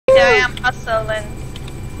Yeah, I'm hustling.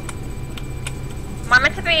 Am I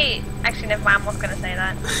meant to be... Actually, never mind, I'm not gonna say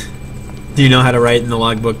that. Do you know how to write in the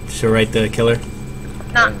logbook to write the killer?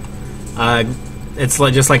 No. It's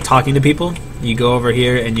like just like talking to people. You go over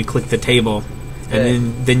here and you click the table,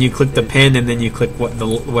 and then you click the pen, and then you click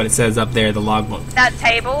what it says up there, the logbook. That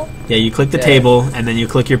table? Yeah, you click the table, and then you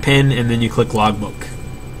click your pen, and then you click logbook.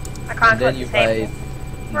 I can't click the table.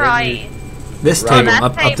 Right. This table,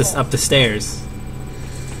 up the stairs.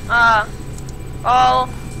 Well...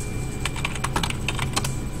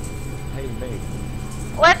 Hey, mate.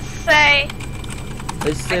 Let's say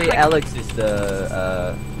Alex is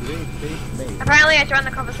the apparently I joined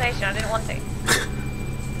the conversation, I didn't want to.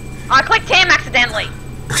 I clicked him accidentally.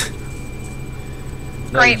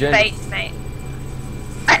 Great bait, mate.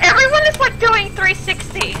 Everyone is like doing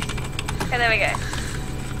 360s. Okay, there we go.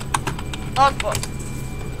 Logbook.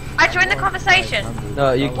 I joined the conversation.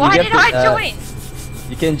 No, why did I join?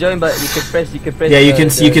 You can join, but you can press. Yeah, you can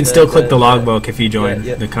still click the logbook if you join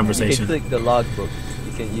the conversation. You can click the logbook.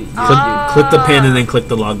 You can click the pen and then click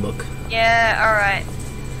the logbook. Yeah, all right.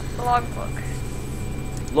 The logbook.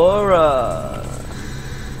 Laura.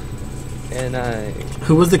 And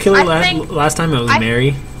Who was the killer last time? It was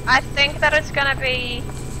Mary. I think that it's gonna be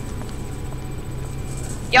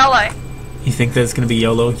YOLO. You think that it's gonna be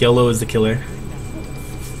YOLO? YOLO is the killer.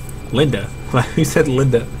 Linda. Who said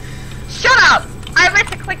Linda? Shut up! I meant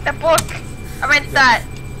to click the book. I meant that.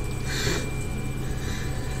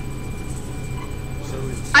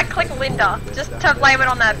 I clicked Linda just to blame it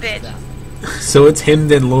on that bitch. So it's him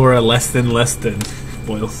then Laura, less than,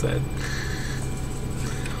 Boyle said.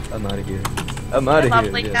 I'm out of here. I'm out of here.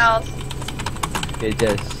 Lovely cows. Okay,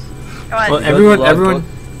 Jess. Go on. Well, everyone.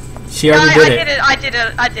 She already did it. I did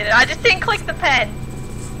it. I just didn't click the pen.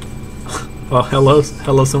 Well, hello,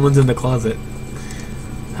 someone's in the closet.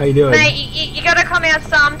 How you doing? Mate, you gotta come out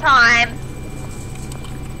sometime.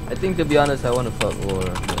 I think, to be honest, I want to fuck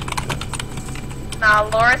Laura. Nah,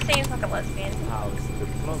 Laura seems like a lesbian.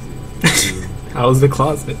 How's the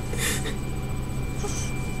closet?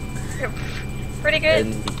 Pretty good.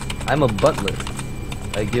 And I'm a butler.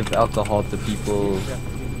 I give alcohol to people.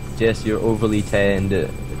 Jess, you're overly tanned.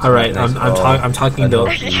 All right, I'm talking to.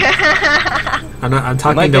 I'm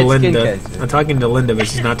talking to Linda. I'm talking to Linda, but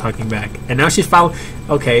she's not talking back. And now she's following.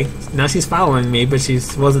 Okay, now she's following me, but she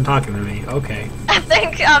wasn't talking to me. Okay. I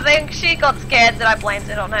think she got scared that I blamed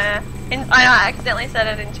it on her. I accidentally said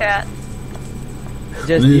it in chat.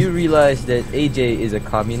 Jess, do you realize that AJ is a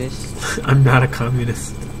communist? I'm not a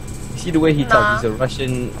communist. See the way he talks.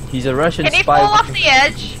 He's a Russian spy. Can he spy. fall off the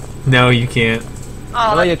edge? No, you can't.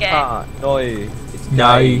 Oh, no, you gay. can't.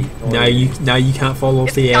 No, you can't fall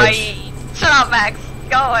off the edge. Shut up, Max.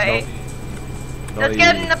 Go away. No,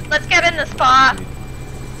 let's get in the spot.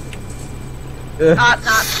 No,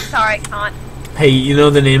 sorry, can't. Hey, you know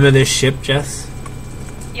the name of this ship, Jess?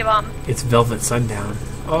 You It's Velvet Sundown.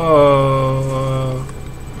 Oh.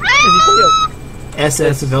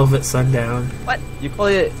 SS Velvet Sundown. What? You call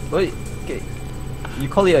it? Wait, okay. You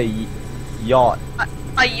call it a yacht.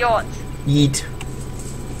 A yacht. Yeet.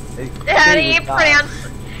 How do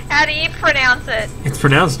you pronounce it? It's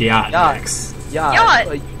pronounced yacht, Max.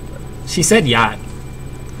 Yacht. She said yacht.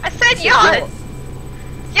 I said yacht.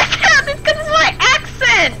 Yeah, it's because it's my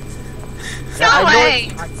accent. No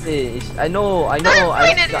way. I know. Don't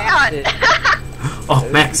point it out. Oh,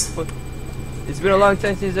 Max. It's been a long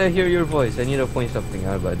time since I hear your voice. I need to point something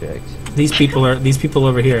out about the accent. These people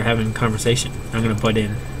over here are having a conversation. I'm gonna butt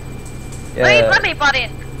in. Yeah. Let me butt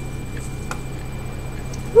in.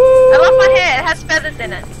 I love my hair. It has feathers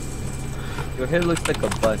in it. Your hair looks like a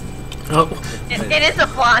bun. Oh. It is a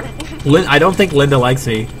bun. I don't think Linda likes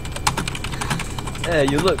me. Yeah,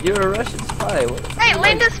 you're a Russian spy. Hey,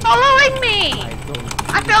 Linda's following me!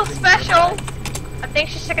 I feel special. I think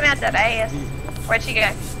she's checking out that ass. Where'd she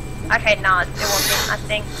go? Okay, no, it wasn't.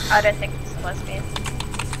 I don't think it's a lesbian.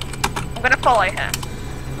 I'm gonna follow her.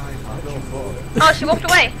 Oh, she walked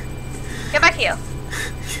away. Get back here.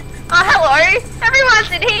 Oh, hello!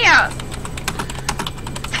 Everyone's in here!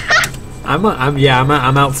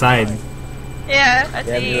 I'm outside. Yeah, I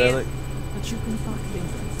see you.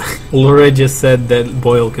 Laura just said that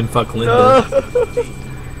Boyle can fuck Linda.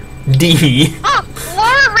 D. Oh,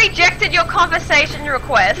 Laura rejected your conversation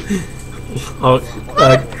request. Oh,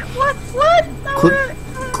 What?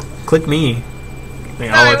 click me. Wait,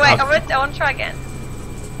 I want to try again.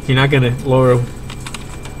 You're not gonna, Laura.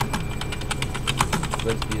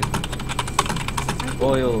 Lesbian.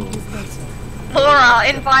 Boyle. Laura,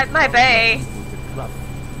 invite my bae.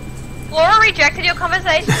 Laura rejected your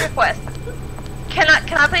conversation request. Can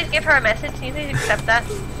I please give her a message? Can you please accept that?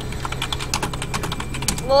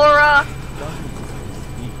 Laura.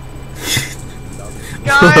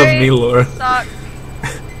 Go. Love me, Laura. Suck.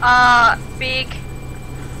 Big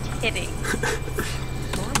titty.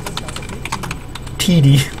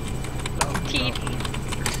 TD. TD.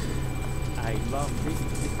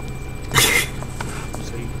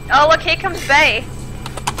 Oh look, here comes Bay.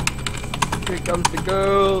 Here comes the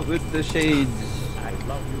girl with the shades.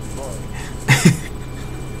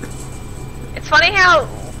 It's funny how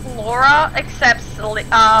Laura accepts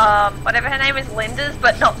whatever her name is, Linda's,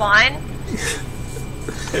 but not mine.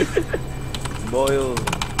 Boyle.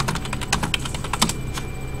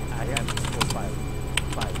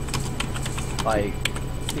 Like.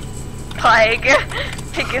 Pig.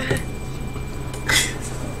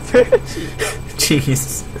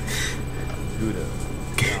 Jeez. Gouda.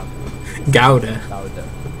 Gouda.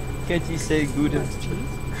 Can't you say Gouda?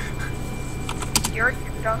 You're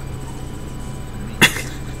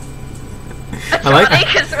I like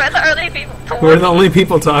because we're the only people talking. We're the only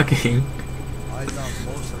people talking. I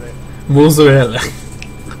love Mozzarella.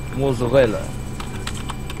 Mozzarella.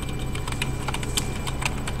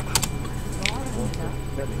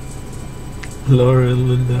 Laura and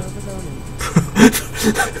Linda.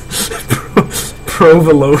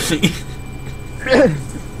 Provolone.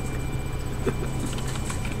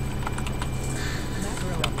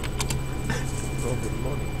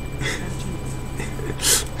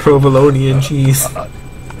 Provolone and cheese.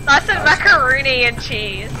 That's a macaroni and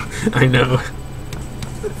cheese. I know.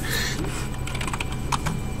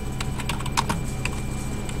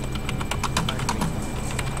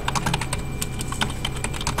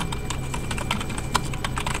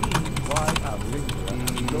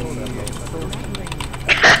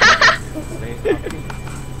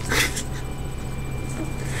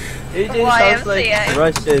 AJ sounds like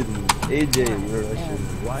Russian. AJ, you're Russian.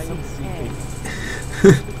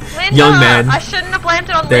 Linda, Young man. I shouldn't have blamed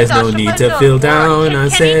it on There's Linda. no I should need have to blamed feel it on Laura. down. I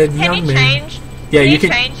said young man. Change? Yeah, you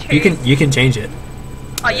change who? you can change it.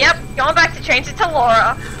 Oh, yep. Going back to change it to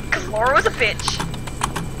Laura, because Laura was a bitch.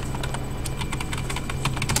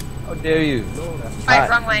 How dare you? Wait,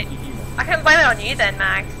 wrong way. I can blame it on you then,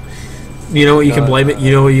 Max. You know what you can blame it.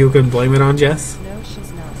 You know what you can blame it on, Jess? No,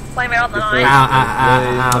 she's not. Blame it on the night.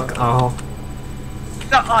 Alcohol.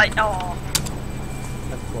 Oh.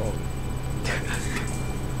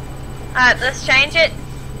 Alright, let's change it.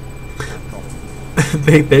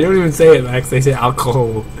 they don't even say it, Max. They say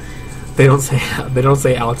alcohol. They don't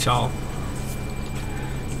say alcohol.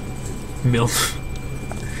 Milk.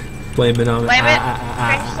 Blame it on Blame it.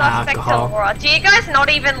 Change suspect to alcohol. Laura. Do you guys not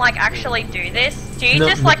even like actually do this? Do you No,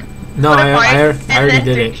 just like No, put a I vote and already then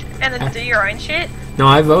did do, it. and then do your own shit? No,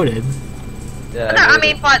 I voted. Yeah, No, I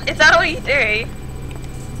mean, but is that all you do?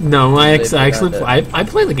 No, I Blame it actually on I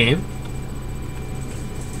play the game.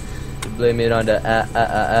 blame it on the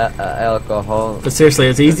alcohol. But seriously,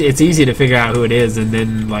 it's easy to figure out who it is and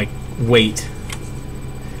then like wait.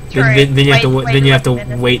 True. Then you have to Wait then you have to 11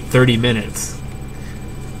 minutes. wait 30 minutes.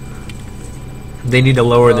 They need to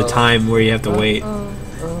lower the time where you have to wait.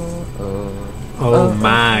 Oh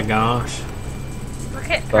my gosh. Look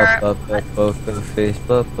at her.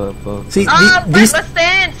 See, Let's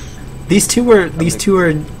dance. these two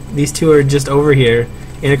are just over here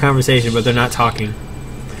in a conversation, but they're not talking.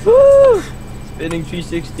 Woo! Spinning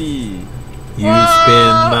 360. You Whoa, spin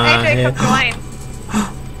my AJ head. complained.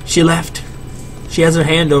 She left. She has her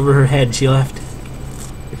hand over her head. She left.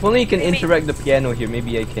 If only you can Maybe- interact the piano here,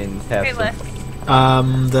 maybe I can have Who some.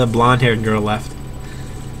 left? The blonde-haired girl left.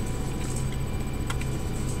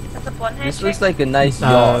 That's a blonde hair This chick? looks like a nice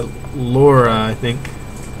yacht. Laura, I think,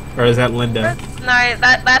 or is that Linda? No,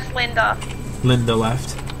 that's Linda. Linda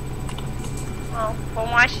left. Oh, well,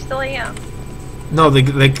 why is she still here? No,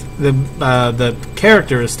 the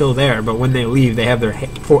character is still there, but when they leave, they have their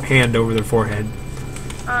hand over their forehead.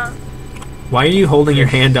 Why are you holding your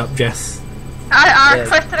hand up, Jess? I Yeah.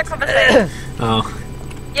 requested a conversation. Oh,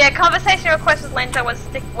 Yeah, conversation request with Linda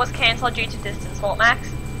was cancelled due to distance. What, Max?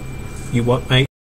 you what, mate?